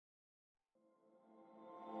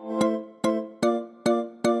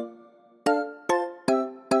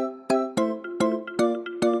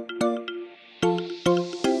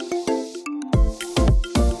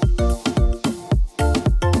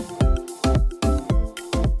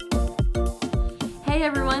Hey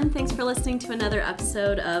everyone, thanks for listening to another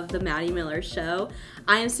episode of The Maddie Miller Show.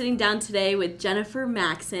 I am sitting down today with Jennifer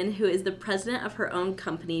Maxson, who is the president of her own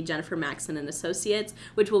company, Jennifer Maxson and Associates,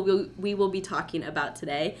 which we will be talking about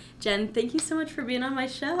today. Jen, thank you so much for being on my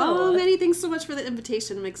show. Oh, Maddie, thanks so much for the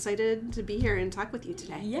invitation. I'm excited to be here and talk with you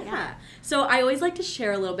today. Yeah. So I always like to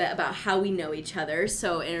share a little bit about how we know each other,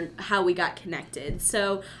 and how we got connected.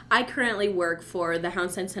 So I currently work for the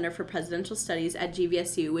Houndstein Center for Presidential Studies at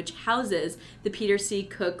GVSU, which houses the Peter C.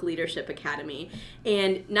 Cook Leadership Academy.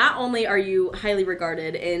 And not only are you highly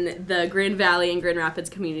regarded in the Grand Valley and Grand Rapids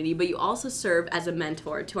community, but you also serve as a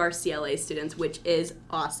mentor to our CLA students, which is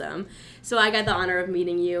awesome. So I got the honor of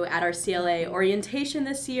meeting you at our CLA orientation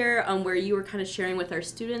this year, where you were kind of sharing with our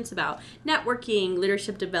students about networking,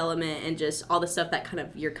 leadership development, and just all the stuff that kind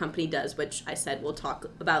of your company does, which I said we'll talk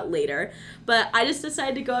about later. But I just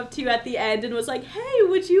decided to go up to you at the end and was like, hey,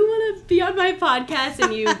 would you want to be on my podcast?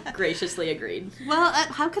 And you graciously agreed. Well,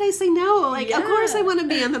 how could I say no? Of course I want to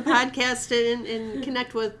be on the podcast and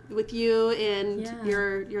connect with you and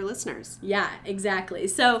your listeners. Yeah, exactly.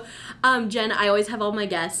 So, Jen, I always have all my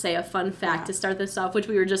guests say a fun fact to start this off, which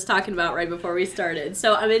we were just talking about right before we started.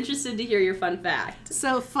 So I'm interested to hear your fun fact.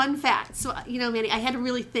 So, fun fact. So, Manny, I had to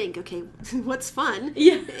really think, okay, what's fun?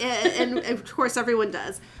 Yeah. And of course, everyone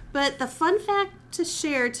does. But the fun fact to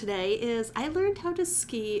share today is I learned how to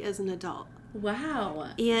ski as an adult. Wow.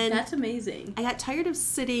 And that's amazing. I got tired of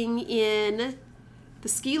sitting in the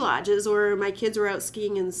ski lodges where my kids were out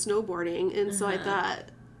skiing and snowboarding. And so I thought,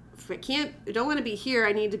 if I don't want to be here,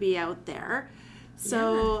 I need to be out there.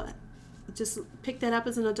 So just picked that up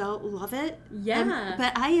as an adult. Love it. Yeah.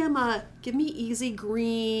 But I am give me easy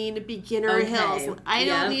green beginner hills. I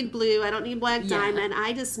don't need blue. I don't need black diamond.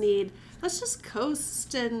 I just need, let's just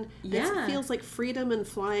coast. And it feels like freedom and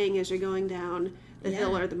flying as you're going down the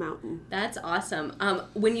hill or the mountain. That's awesome.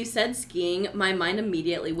 When you said skiing, my mind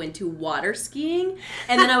immediately went to water skiing,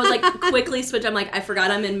 and then I was like, quickly switch. I'm like, I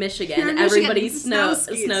forgot I'm in Michigan. Everybody snow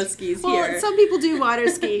skis here. Well, some people do water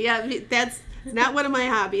ski. Yeah, that's not one of my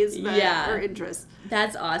hobbies, but or interests.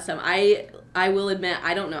 That's awesome. I will admit,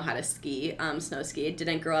 I don't know how to ski, snow ski. I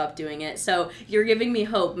didn't grow up doing it. So you're giving me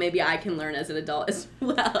hope. Maybe I can learn as an adult as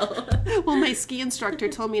well. Well, my ski instructor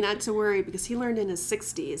told me not to worry because he learned in his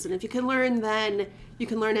 60s. And if you can learn then, you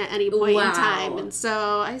can learn at any point in time. And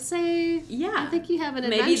so I say, I think you have an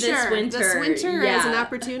adventure. Maybe this winter is an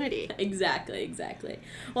opportunity. Exactly.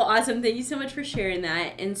 Well, awesome. Thank you so much for sharing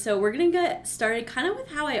that. And so we're going to get started kind of with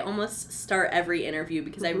how I almost start every interview,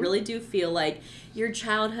 because I really do feel like your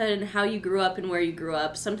childhood and how you grew up and where you grew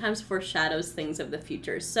up sometimes foreshadows things of the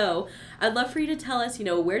future. So I'd love for you to tell us,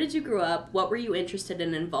 where did you grow up? What were you interested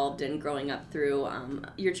and involved in growing up through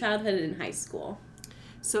your childhood and high school?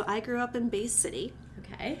 So I grew up in Bay City.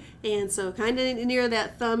 Okay. And so kind of near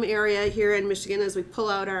that thumb area here in Michigan as we pull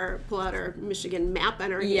out our Michigan map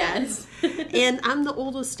on our heads. And I'm the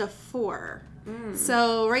oldest of four.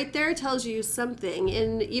 So right there tells you something.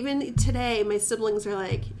 And even today, my siblings are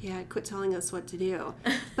like, quit telling us what to do.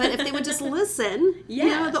 But if they would just listen,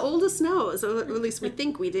 the oldest knows, or at least we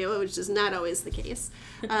think we do, which is not always the case.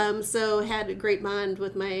 So had a great bond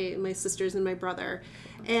with my sisters and my brother.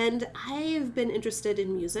 And I've been interested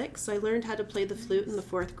in music, so I learned how to play the flute in the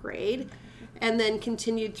 4th grade and then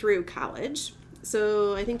continued through college.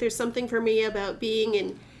 So I think there's something for me about being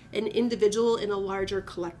an individual in a larger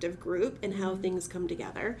collective group and how things come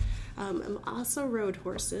together. I'm also rode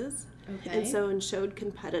horses, and showed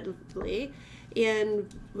competitively, and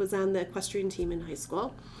was on the equestrian team in high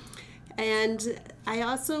school. And I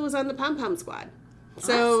also was on the pom-pom squad.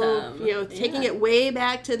 So, awesome. Taking it way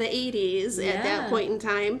back to the 80s at that point in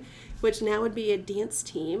time, which now would be a dance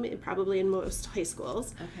team, probably in most high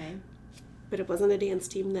schools. Okay. But it wasn't a dance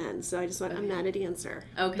team then, so I just went, I'm not a dancer.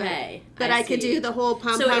 Okay. But I could do the whole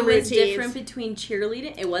pom-pom routines. So it was different between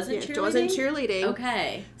cheerleading? It wasn't cheerleading? It wasn't cheerleading.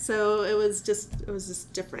 Okay. So it was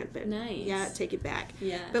just different. But nice. Yeah, take it back.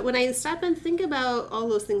 Yeah. But when I stop and think about all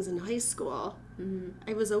those things in high school,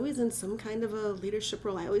 I was always in some kind of a leadership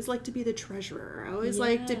role. I always liked to be the treasurer. I always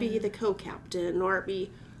liked to be the co-captain or be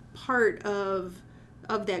part of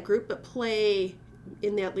that group, but play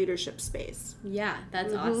in that leadership space. Yeah,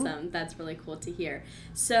 that's awesome. That's really cool to hear.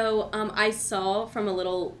 So I saw from a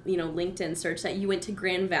little, LinkedIn search that you went to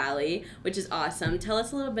Grand Valley, which is awesome. Tell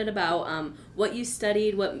us a little bit about what you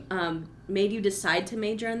studied, what made you decide to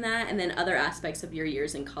major in that, and then other aspects of your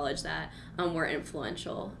years in college that were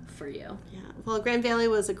influential for you. Yeah, well, Grand Valley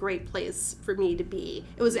was a great place for me to be.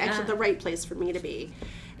 It was actually the right place for me to be.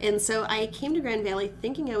 And so I came to Grand Valley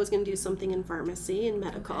thinking I was going to do something in pharmacy and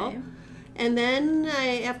medical. Okay. And then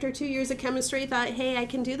after 2 years of chemistry, thought, hey, I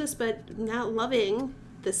can do this, but not loving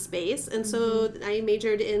the space. And so I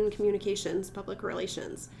majored in communications, public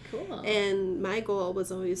relations. Cool. And my goal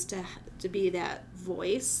was always to be that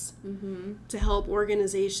voice to help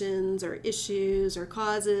organizations or issues or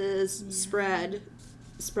causes spread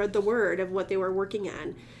the word of what they were working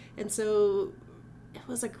on. And so it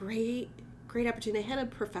was a great opportunity. I had a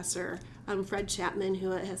professor, Fred Chapman,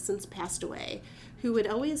 who has since passed away, who would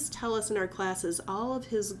always tell us in our classes all of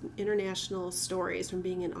his international stories from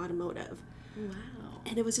being in automotive. Wow.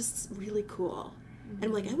 And it was just really cool. And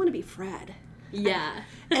I'm like, I want to be Fred. Yeah.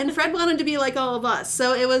 And Fred wanted to be like all of us.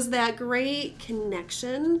 So it was that great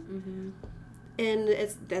connection. And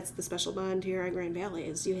that's the special bond here in Grand Valley,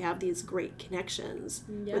 is you have these great connections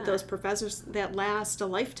with those professors that last a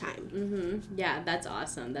lifetime. Yeah, that's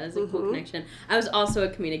awesome. That is a cool connection. I was also a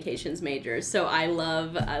communications major, so I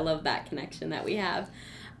love that connection that we have.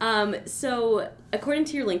 So according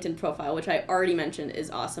to your LinkedIn profile, which I already mentioned is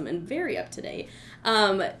awesome and very up to date,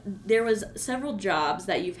 there was several jobs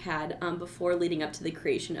that you've had before leading up to the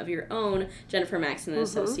creation of your own Jennifer Maxson and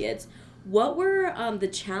Associates. What were the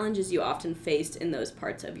challenges you often faced in those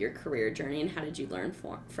parts of your career journey, and how did you learn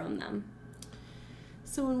from them?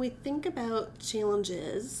 So when we think about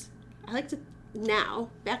challenges, I like to now,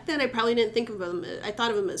 back then I probably didn't think of them, I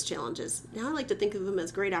thought of them as challenges. Now I like to think of them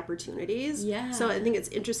as great opportunities. Yeah. So I think it's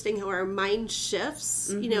interesting how our mind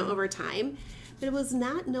shifts, over time. But it was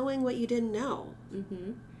not knowing what you didn't know.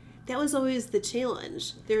 That was always the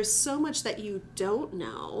challenge. There's so much that you don't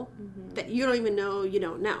know that you don't even know you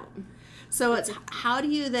don't know. So it's how do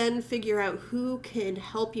you then figure out who can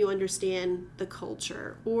help you understand the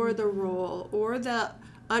culture or the role or the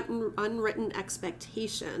unwritten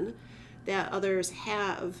expectation that others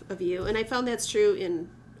have of you. And I found that's true in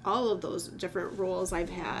all of those different roles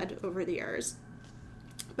I've had over the years.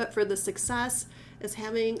 But for the success is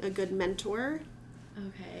having a good mentor.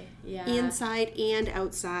 Okay, yeah. Inside and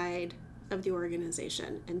outside of the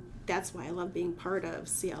organization. And that's why I love being part of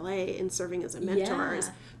CLA and serving as a mentor, is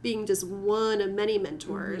being just one of many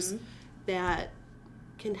mentors that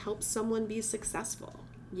can help someone be successful.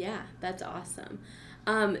 Yeah, that's awesome.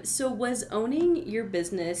 So was owning your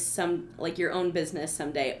business, your own business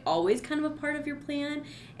someday, always kind of a part of your plan?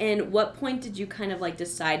 And what point did you kind of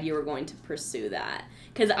decide you were going to pursue that?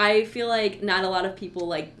 Because I feel like not a lot of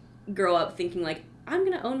people grow up thinking I'm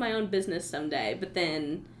going to own my own business someday, but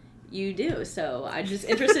then you do. So I'm just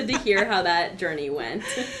interested to hear how that journey went.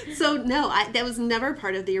 So no, that was never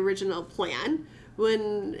part of the original plan.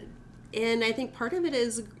 And I think part of it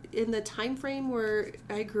is in the time frame where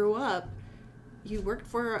I grew up, you worked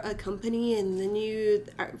for a company, and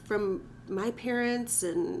then from my parents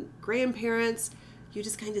and grandparents, you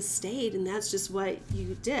just kind of stayed, and that's just what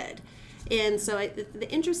you did. And so the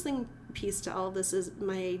interesting piece to all of this is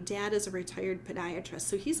my dad is a retired podiatrist,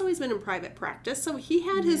 so he's always been in private practice. So he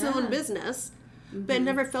had his own business, but it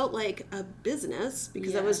never felt like a business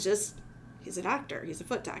because it was just, he's a doctor, he's a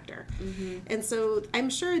foot doctor. And so I'm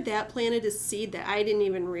sure that planted a seed that I didn't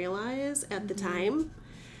even realize at the time.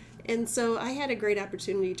 And so I had a great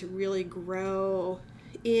opportunity to really grow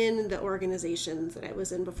in the organizations that I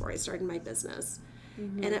was in before I started my business.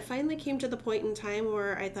 And it finally came to the point in time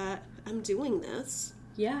where I thought, I'm doing this.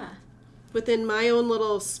 Yeah. Within my own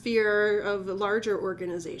little sphere of a larger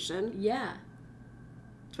organization. Yeah.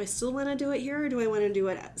 Do I still want to do it here, or do I want to do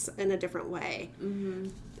it in a different way?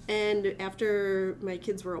 And after my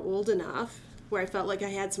kids were old enough where I felt like I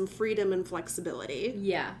had some freedom and flexibility.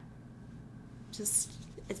 Yeah.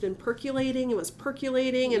 It's been percolating. It was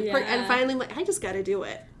percolating. And finally, I just got to do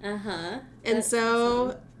it. And so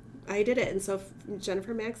awesome. I did it. And so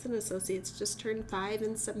Jennifer Maxson Associates just turned 5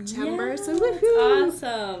 in September. So woohoo! That's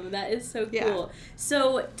awesome. That is so cool. Yeah.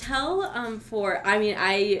 So tell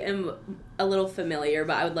I am a little familiar,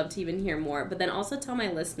 but I would love to even hear more. But then also tell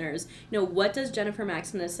my listeners, what does Jennifer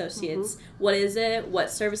Maxson Associates, what is it?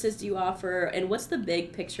 What services do you offer? And what's the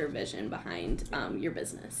big picture vision behind your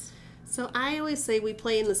business? So I always say we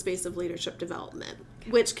play in the space of leadership development,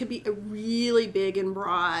 which could be a really big and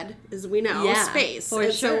broad, as we know, space. For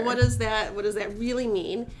sure. So what does that really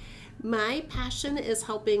mean? My passion is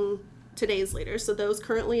helping today's leaders, so those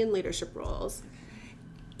currently in leadership roles,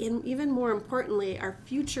 and even more importantly, our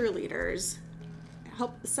future leaders,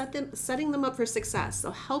 setting them up for success.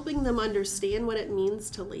 So helping them understand what it means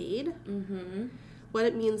to lead, what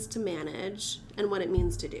it means to manage, and what it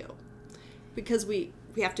means to do. Because we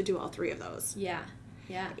have to do all three of those. Yeah.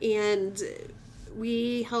 And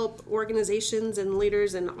we help organizations and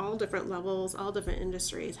leaders in all different levels, all different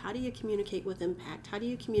industries. How do you communicate with impact? How do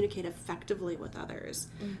you communicate effectively with others?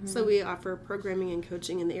 So we offer programming and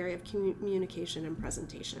coaching in the area of communication and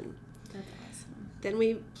presentation. That's awesome. then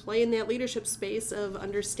we play in that leadership space of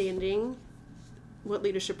understanding what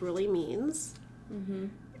leadership really means,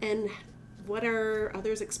 and what are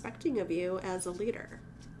others expecting of you as a leader.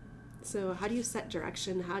 So how do you set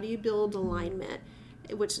direction? How do you build alignment?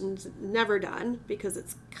 Which is never done because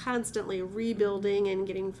it's constantly rebuilding and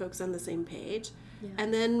getting folks on the same page. Yeah.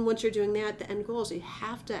 And then once you're doing that, the end goal is you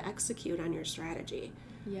have to execute on your strategy.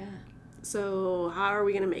 Yeah. So how are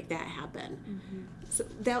we going to make that happen?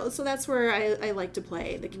 So that's where I like to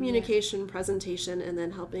play. The communication, presentation, and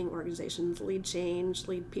then helping organizations lead change,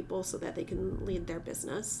 lead people so that they can lead their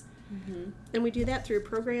business. And we do that through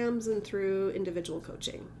programs and through individual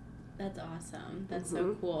coaching. That's awesome. That's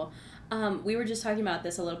so cool. We were just talking about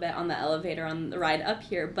this a little bit on the elevator on the ride up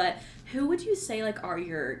here, but who would you say like are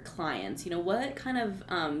your clients? You know, what kind of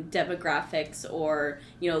demographics or,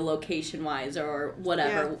 you know, location wise or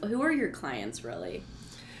whatever, who are your clients really?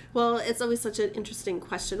 Well, it's always such an interesting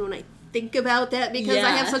question when I think about that because I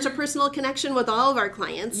have such a personal connection with all of our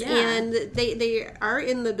clients and they are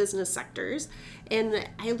in the business sectors. And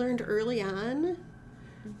I learned early on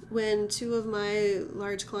when two of my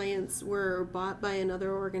large clients were bought by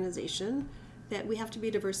another organization that we have to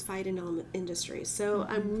be diversified in all industries. So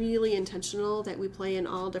I'm really intentional that we play in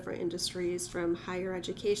all different industries, from higher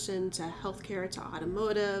education to healthcare to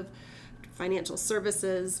automotive, financial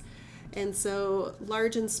services. And so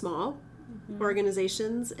large and small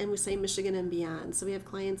organizations, and we say Michigan and beyond. So we have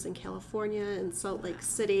clients in California, in Salt Lake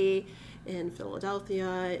City, in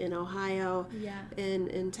Philadelphia, in Ohio,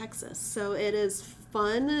 in Texas. So it is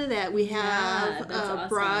fun that we have a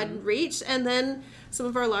broad reach. And then some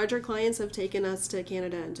of our larger clients have taken us to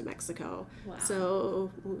Canada and to Mexico. Wow.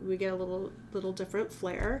 So we get a little different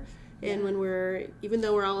flair. And when even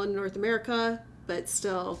though we're all in North America, but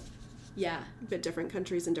still but different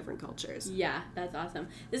countries and different cultures. Yeah, that's awesome.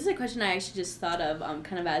 This is a question I actually just thought of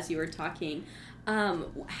kind of as you were talking.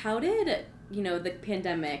 How did, you know, the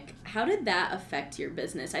pandemic, how did that affect your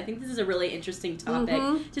business? I think this is a really interesting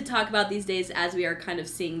topic to talk about these days as we are kind of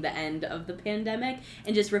seeing the end of the pandemic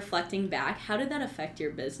and just reflecting back. How did that affect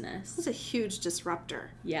your business? It was a huge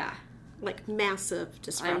disruptor. Yeah. Like massive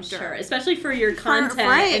disruptor. I'm sure, especially for your content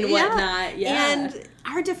and whatnot. And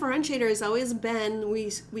our differentiator has always been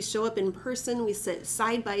we show up in person, we sit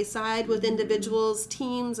side by side with individuals,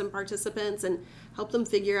 teams, and participants, and help them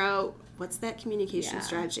figure out what's that communication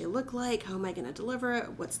strategy look like, how am I going to deliver it,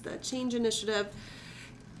 what's the change initiative.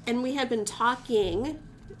 And we've been talking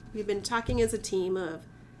as a team of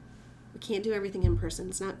we can't do everything in person.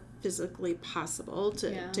 It's not physically possible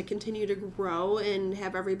to continue to grow and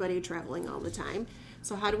have everybody traveling all the time.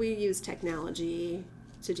 So how do we use technology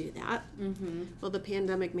to do that? Well, the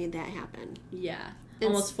pandemic made that happen. Yeah.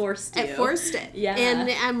 Almost forced you. It forced it. Yeah.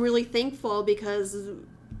 And I'm really thankful because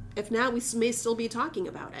if not, we may still be talking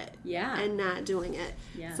about it. Yeah. And not doing it.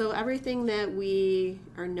 Yeah. So everything that we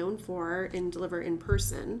are known for and deliver in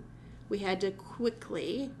person, we had to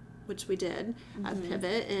quickly, which we did,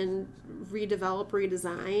 pivot and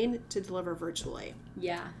redesign to deliver virtually.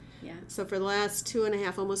 Yeah, yeah. So for the last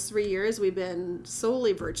 2.5, almost 3 years, we've been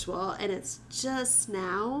solely virtual, and it's just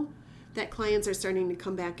now that clients are starting to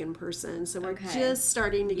come back in person. So we're just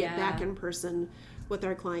starting to get back in person with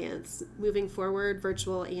our clients. Moving forward,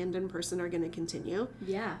 virtual and in person are going to continue.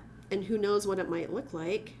 Yeah. And who knows what it might look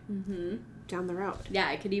like down the road.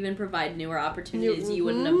 Yeah, it could even provide newer opportunities you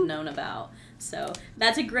wouldn't have known about. So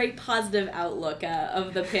that's a great positive outlook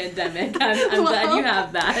of the pandemic. I'm glad you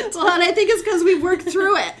have that. Well, and I think it's because we worked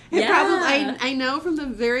through it. I know from the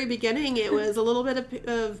very beginning it was a little bit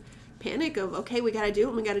of panic of, okay, we got to do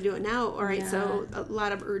it, we got to do it now. All right, so a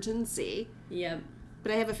lot of urgency. Yep.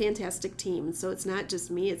 But I have a fantastic team, so it's not just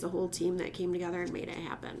me, it's a whole team that came together and made it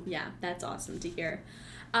happen. Yeah, that's awesome to hear.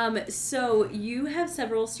 So you have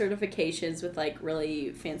several certifications with like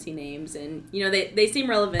really fancy names, and you know they seem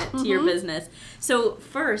relevant to your business. So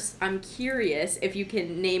first, I'm curious if you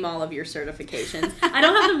can name all of your certifications. I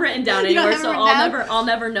don't have them written down anywhere, so I'll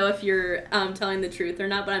never know if you're telling the truth or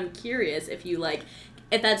not. But I'm curious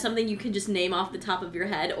if that's something you can just name off the top of your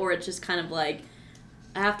head, or it's just kind of like,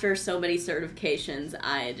 after so many certifications,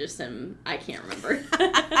 I can't remember.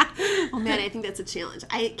 Well, man, I think that's a challenge.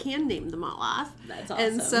 I can name them all off. That's awesome.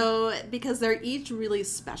 And so, because they're each really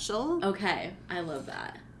special. Okay, I love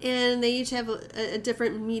that. And they each have a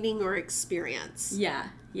different meaning or experience. Yeah,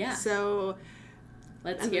 yeah. So,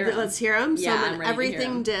 let's hear them. So I'm an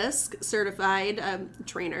Everything DISC certified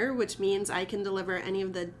trainer, which means I can deliver any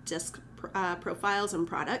of the DISC profiles and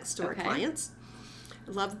products to our clients.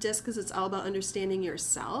 I love DISC because it's all about understanding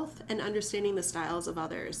yourself and understanding the styles of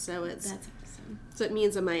others. So that's awesome. So it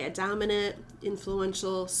means, am I a dominant,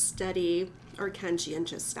 influential, steady, or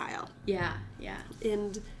conscientious style. Yeah, yeah.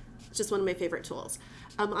 And it's just one of my favorite tools.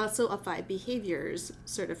 I'm also a 5 behaviors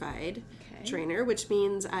certified trainer, which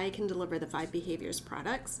means I can deliver the 5 behaviors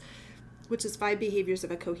products, which is 5 behaviors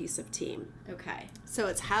of a cohesive team. Okay. So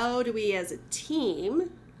it's how do we as a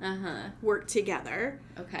team work together?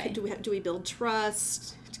 Okay. Do we build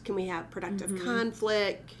trust? Can we have productive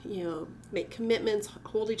conflict? Make commitments,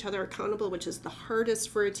 hold each other accountable, which is the hardest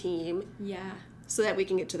for a team. Yeah. So that we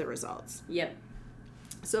can get to the results. Yep.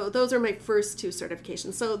 So those are my first 2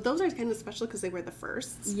 certifications. So those are kind of special because they were the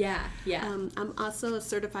firsts. Yeah, yeah. I'm also a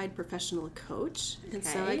certified professional coach. Okay. And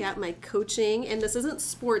so I got my coaching, and this isn't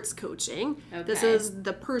sports coaching. Okay. This is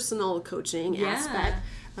the personal coaching aspect.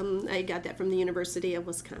 I got that from the University of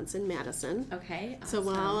Wisconsin-Madison. Okay, awesome. So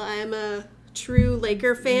while I'm a true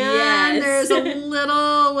Laker fan, there's a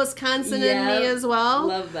little Wisconsin in me as well.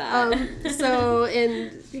 Love that. Still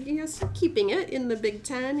keeping it in the Big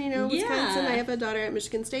Ten, Wisconsin. I have a daughter at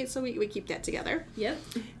Michigan State, so we keep that together. Yep.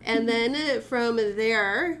 And then from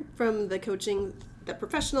there, from the coaching,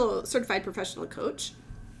 the certified professional coach,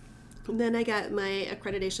 then I got my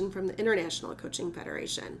accreditation from the International Coaching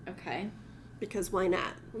Federation. Okay. Because why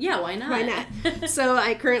not? Yeah, why not? Why not? So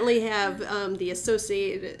I currently have the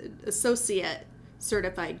associate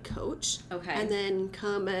certified coach. Okay. And then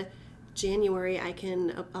come January,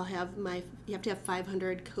 I'll have you have to have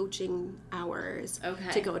 500 coaching hours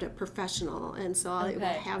to go to professional. And so I will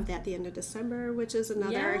have that at the end of December, which is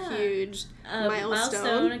another huge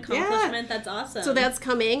milestone accomplishment. That's awesome. So that's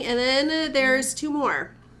coming. And then there's 2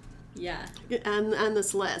 more. Yeah. On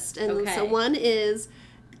this list. And so one is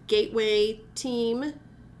Gateway Team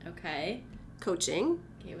Coaching.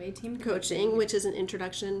 Gateway Team Coaching, which is an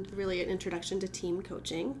introduction to team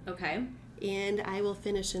coaching. Okay. And I will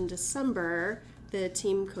finish in December the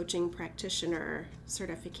Team Coaching Practitioner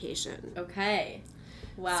certification. Okay.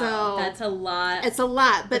 Wow. So that's a lot. It's a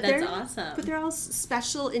lot, but that's awesome. But they're all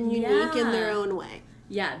special and unique in their own way.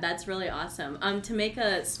 Yeah, that's really awesome. To make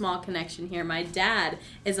a small connection here, my dad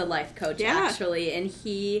is a life coach actually, and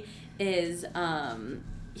he is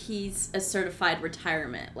he's a certified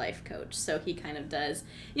retirement life coach. So he kind of does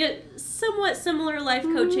somewhat similar life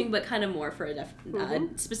coaching, but kind of more for a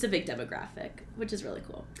specific demographic, which is really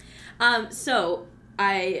cool. So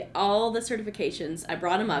all the certifications, I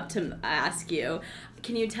brought them up to ask you,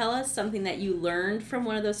 can you tell us something that you learned from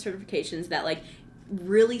one of those certifications that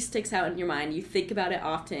really sticks out in your mind, you think about it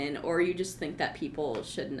often, or you just think that people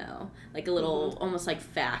should know, like a little almost like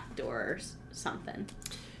fact or something?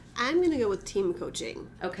 I'm going to go with team coaching.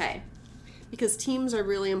 Okay. Because teams are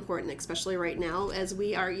really important, especially right now, as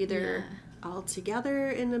we are either all together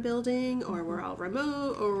in a building, or we're all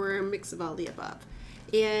remote, or we're a mix of all the above.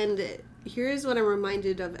 And here's what I'm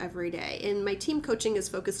reminded of every day. And my team coaching is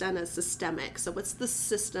focused on a systemic. So what's the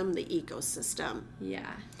system, the ecosystem?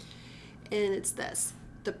 Yeah. And it's this.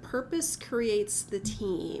 The purpose creates the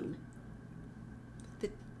team.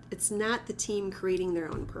 It's not the team creating their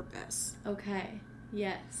own purpose. Okay.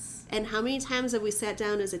 Yes. And how many times have we sat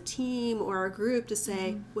down as a team or a group to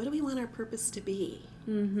say, what do we want our purpose to be?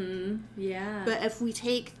 Yeah. But if we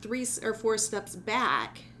take 3 or 4 steps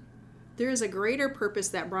back, there is a greater purpose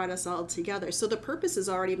that brought us all together. So the purpose has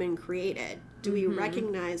already been created. Do we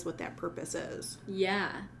recognize what that purpose is?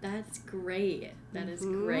 Yeah, that's great. That is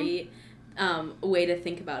great. Way to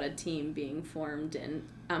think about a team being formed and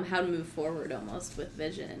how to move forward almost with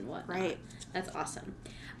vision and whatnot. Right. That's awesome.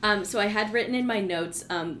 So I had written in my notes,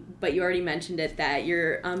 but you already mentioned it, that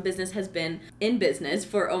your business has been in business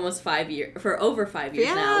for over 5 years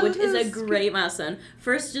now, which is a great milestone.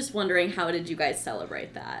 First, just wondering, how did you guys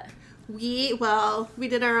celebrate that? We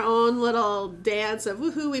did our own little dance of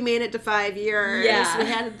woohoo, we made it to 5 years. Yeah. We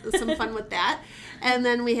had some fun with that. And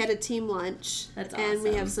then we had a team lunch. That's and awesome.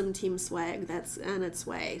 we have some team swag that's on its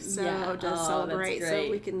way. So just celebrate so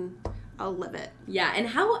we can all live it. Yeah, and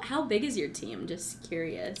how big is your team? Just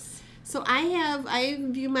curious. So I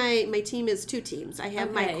view my team as 2 teams. I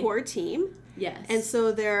have my core team. Yes. And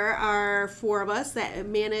so there are 4 of us that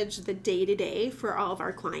manage the day-to-day for all of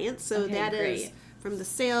our clients. So that is from the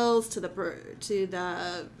sales to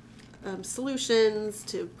the solutions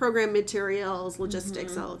to program materials,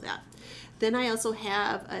 logistics, all of that. Then I also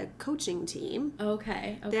have a coaching team.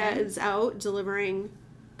 Okay. That is out delivering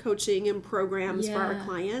coaching and programs for our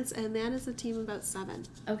clients, and that is a team of about 7.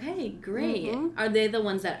 Okay, great. Are they the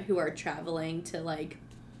ones who are traveling to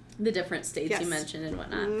the different states you mentioned and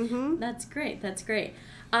whatnot? That's great.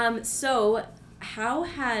 So how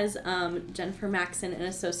has Jennifer Maxson and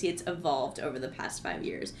Associates evolved over the past 5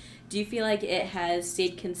 years? Do you feel like it has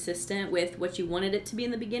stayed consistent with what you wanted it to be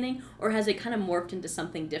in the beginning, or has it kind of morphed into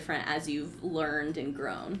something different as you've learned and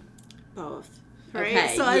grown? Both. Right?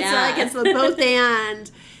 Okay, So it's like it's the both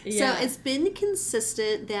and. Yeah. So it's been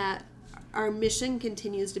consistent that our mission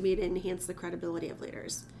continues to be to enhance the credibility of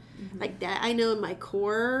leaders. Like that, I know in my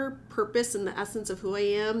core purpose and the essence of who I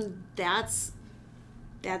am, that's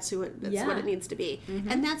what it needs to be.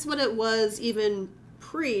 And that's what it was even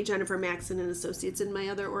pre Jennifer Maxson and Associates in my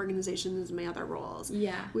other organizations, my other roles.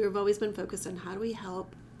 Yeah. We've always been focused on how do we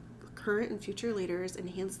help current and future leaders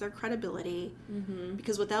enhance their credibility,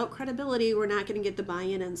 because without credibility, we're not going to get the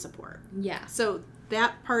buy-in and support. Yeah. So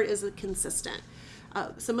that part is consistent.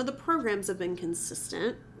 Some of the programs have been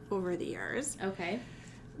consistent over the years. Okay.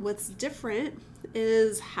 What's different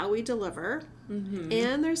is how we deliver,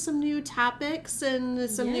 and there's some new topics and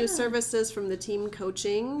some new services from the team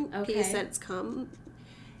coaching piece that's come,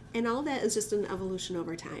 and all that is just an evolution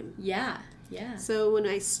over time. Yeah. Yeah. So when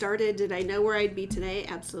I started, did I know where I'd be today?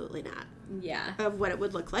 Absolutely not. Yeah. Of what it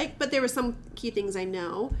would look like. But there were some key things I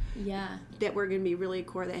know that were going to be really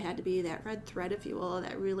core, that had to be that red thread, if you will,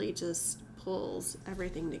 that really just pulls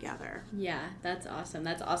everything together. Yeah, that's awesome.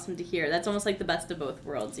 That's awesome to hear. That's almost like the best of both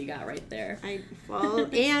worlds you got right there.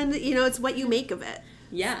 And, it's what you make of it.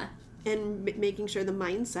 Yeah. And making sure the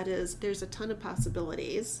mindset is there's a ton of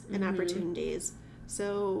possibilities and opportunities.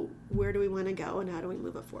 So where do we want to go and how do we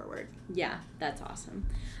move it forward? Yeah, that's awesome.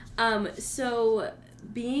 So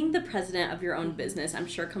being the president of your own business, I'm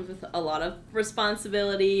sure comes with a lot of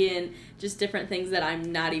responsibility and just different things that I'm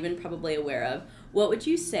not even probably aware of. What would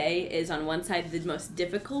you say is on one side the most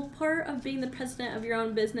difficult part of being the president of your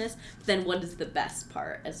own business? Then what is the best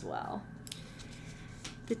part as well?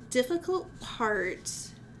 The difficult part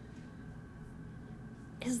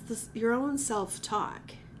is your own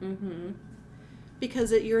self-talk.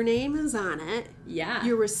 Because your name is on it. Yeah.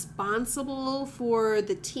 You're responsible for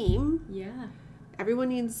the team. Yeah. Everyone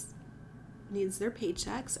needs their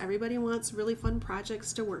paychecks. Everybody wants really fun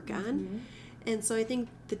projects to work on. And so I think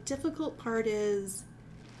the difficult part is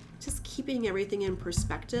just keeping everything in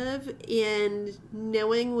perspective and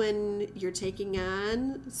knowing when you're taking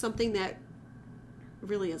on something that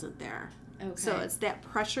really isn't there. Okay. So it's that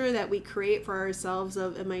pressure that we create for ourselves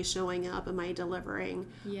of, am I showing up? Am I delivering?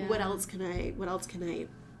 Yeah. What else can I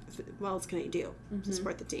do to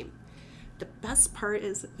support the team? The best part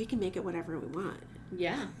is we can make it whatever we want.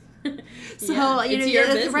 Yeah. So it's your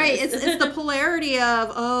business. Right? It's the polarity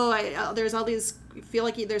of there's all these, feel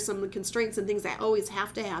like there's some constraints and things that always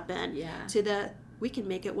have to happen. Yeah. To the we can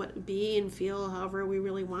make it be and feel however we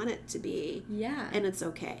really want it to be. Yeah. And it's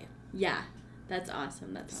okay. Yeah. That's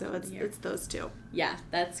awesome. That's awesome. So it's those two. Yeah,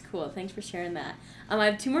 that's cool. Thanks for sharing that. I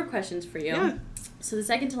have 2 more questions for you. Yeah. So the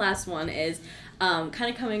second to last one is kind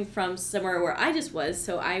of coming from somewhere where I just was.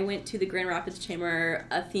 So I went to the Grand Rapids Chamber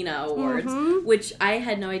Athena Awards, which I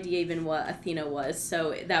had no idea even what Athena was.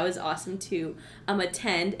 So that was awesome to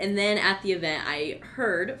attend. And then at the event, I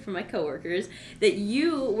heard from my coworkers that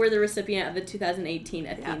you were the recipient of the 2018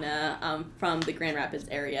 Athena from the Grand Rapids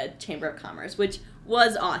Area Chamber of Commerce, which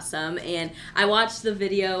was awesome. And I watched the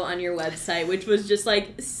video on your website, which was just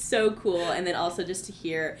like so cool. And then also just to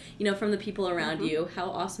hear, from the people around you how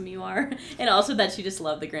awesome you are, and also that you just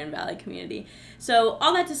love the Grand Valley community. So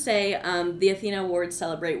all that to say, the Athena Awards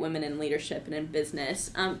celebrate women in leadership and in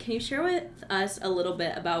business. Can you share with us a little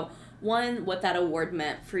bit about, one, what that award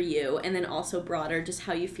meant for you, and then also broader, just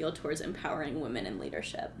how you feel towards empowering women in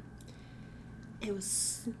leadership?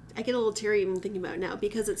 I get a little teary even thinking about it now,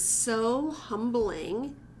 because it's so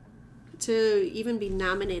humbling to even be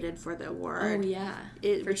nominated for the award. Oh, yeah.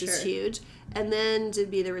 Which is huge. And then to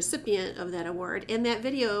be the recipient of that award. And that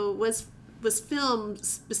video was filmed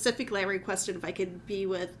specifically. I requested if I could be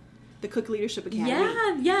with the Cook Leadership Academy.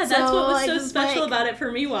 Yeah, that's what was so special about it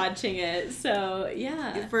for me watching it. So,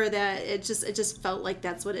 yeah. For that, it just felt like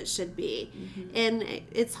that's what it should be. And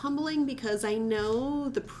it's humbling because I know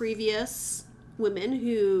the previous women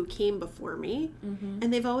who came before me,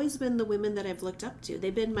 and they've always been the women that I've looked up to.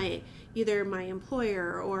 They've been either my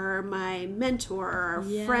employer or my mentor or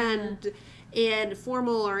friend, and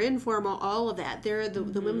formal or informal, all of that. They're the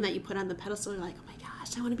women that you put on the pedestal. You're like, oh my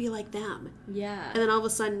gosh, I want to be like them. Yeah. And then all of a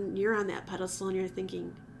sudden you're on that pedestal and you're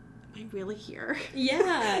thinking, am I really here?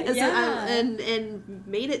 Yeah. And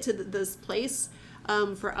made it to this place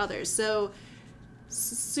for others. So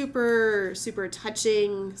super, super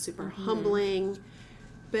touching, super humbling,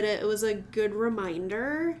 but it was a good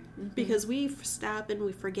reminder because we stop and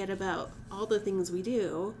we forget about all the things we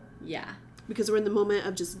do. Yeah. Because we're in the moment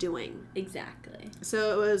of just doing. Exactly.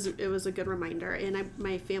 So it was a good reminder, and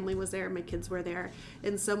my family was there, my kids were there,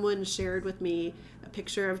 and someone shared with me a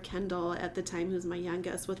picture of Kendall at the time, who's my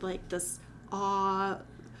youngest, with like this awe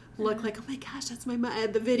look like, oh my gosh, that's my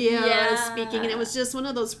mom. The video I was speaking, and it was just one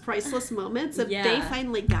of those priceless moments of they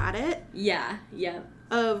finally got it. Yeah.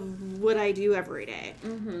 Of what I do every day.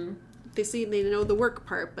 Mm-hmm. They know the work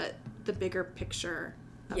part, but the bigger picture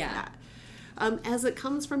of that. As it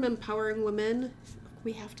comes from empowering women,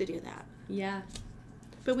 we have to do that. Yeah.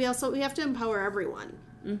 But we have to empower everyone.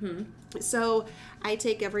 Mm-hmm. So I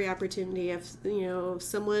take every opportunity if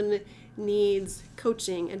someone needs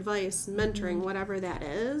coaching, advice, mentoring, whatever that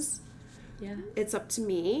is. Yeah. It's up to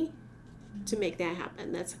me to make that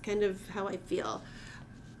happen. That's kind of how I feel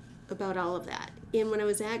about all of that. And when I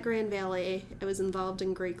was at Grand Valley, I was involved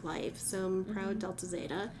in Greek life, so I'm proud Delta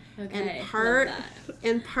Zeta. Okay,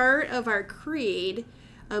 and part of our creed,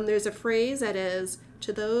 there's a phrase that is,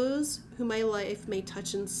 to those whom my life may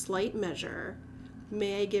touch in slight measure,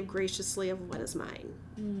 may I give graciously of what is mine.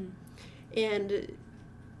 And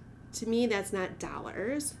to me, that's not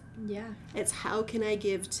dollars. Yeah. It's how can I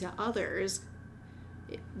give to others,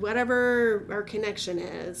 whatever our connection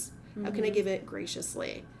is, how can I give it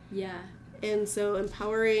graciously? Yeah. And so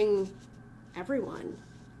empowering everyone,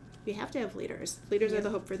 we have to have leaders. Leaders are the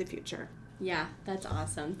hope for the future. Yeah, that's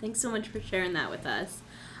awesome. Thanks so much for sharing that with us.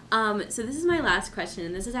 So this is my last question,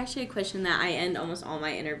 and this is actually a question that I end almost all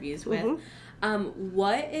my interviews with.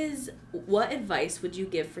 What advice would you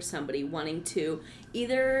give for somebody wanting to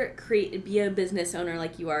either be a business owner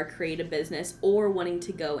like you are, create a business, or wanting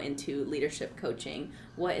to go into leadership coaching?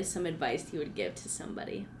 What is some advice you would give to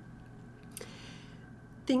somebody?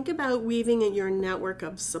 Think about weaving in your network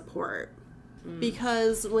of support.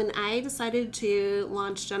 Because when I decided to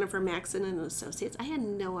launch Jennifer Maxson and Associates, I had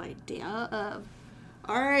no idea of,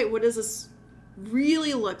 all right, what does this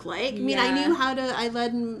really look like? I mean, I knew I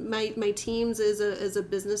led my teams as a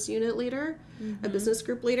business unit leader, a business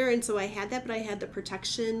group leader, and so I had that, but I had the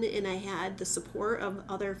protection and I had the support of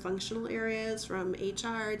other functional areas from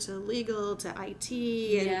HR to legal to IT.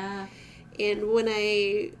 And when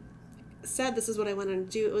I said this is what I wanted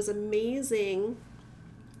to do, it was amazing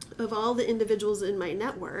of all the individuals in my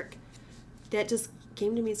network that just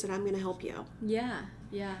came to me and said, I'm going to help you. Yeah.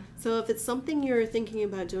 So if it's something you're thinking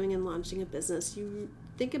about doing and launching a business, you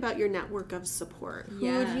think about your network of support. Who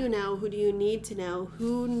do you know? Who do you need to know?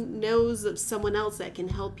 Who knows of someone else that can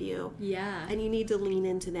help you? Yeah. And you need to lean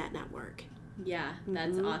into that network. Yeah,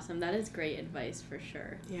 that's awesome. That is great advice for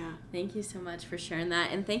sure. Yeah. Thank you so much for sharing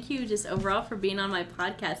that. And thank you just overall for being on my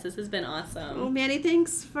podcast. This has been awesome. Oh, Maddie,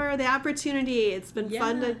 thanks for the opportunity. It's been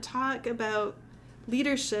fun to talk about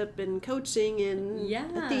leadership and coaching and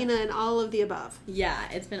Athena and all of the above. Yeah,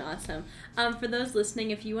 it's been awesome. For those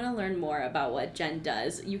listening, if you want to learn more about what Jen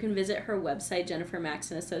does, you can visit her website,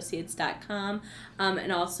 jennifermaxsonassociates.com,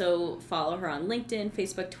 and also follow her on LinkedIn,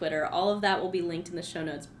 Facebook, Twitter. All of that will be linked in the show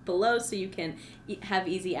notes below so you can have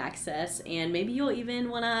easy access, and maybe you'll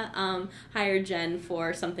even want to hire Jen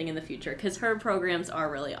for something in the future because her programs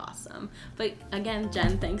are really awesome. But again,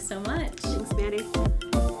 Jen, thanks so much. Thanks, Maddie.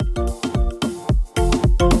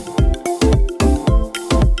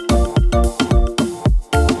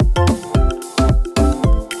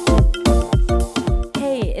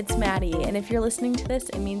 It's Maddie, and if you're listening to this,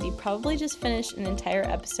 it means you probably just finished an entire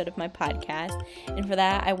episode of my podcast, and for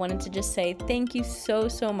that, I wanted to just say thank you so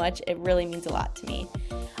much. It really means a lot to me.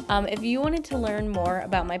 If you wanted to learn more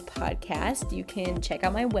about my podcast, you can check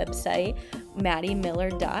out my website,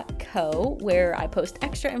 maddiemiller.co, where I post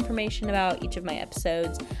extra information about each of my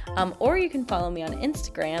episodes, or you can follow me on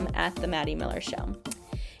Instagram at The Maddie Miller Show.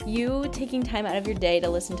 You taking time out of your day to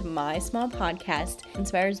listen to my small podcast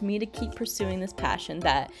inspires me to keep pursuing this passion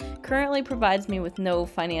that currently provides me with no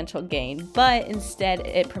financial gain, but instead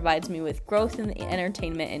it provides me with growth in the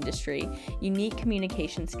entertainment industry, unique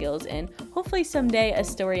communication skills, and hopefully someday a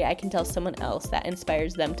story I can tell someone else that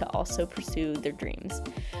inspires them to also pursue their dreams.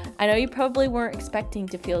 I know you probably weren't expecting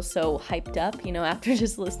to feel so hyped up, after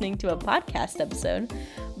just listening to a podcast episode,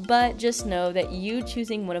 but just know that you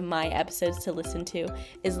choosing one of my episodes to listen to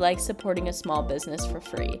is like supporting a small business for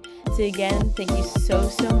free. So again, thank you so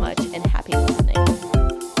much and happy listening.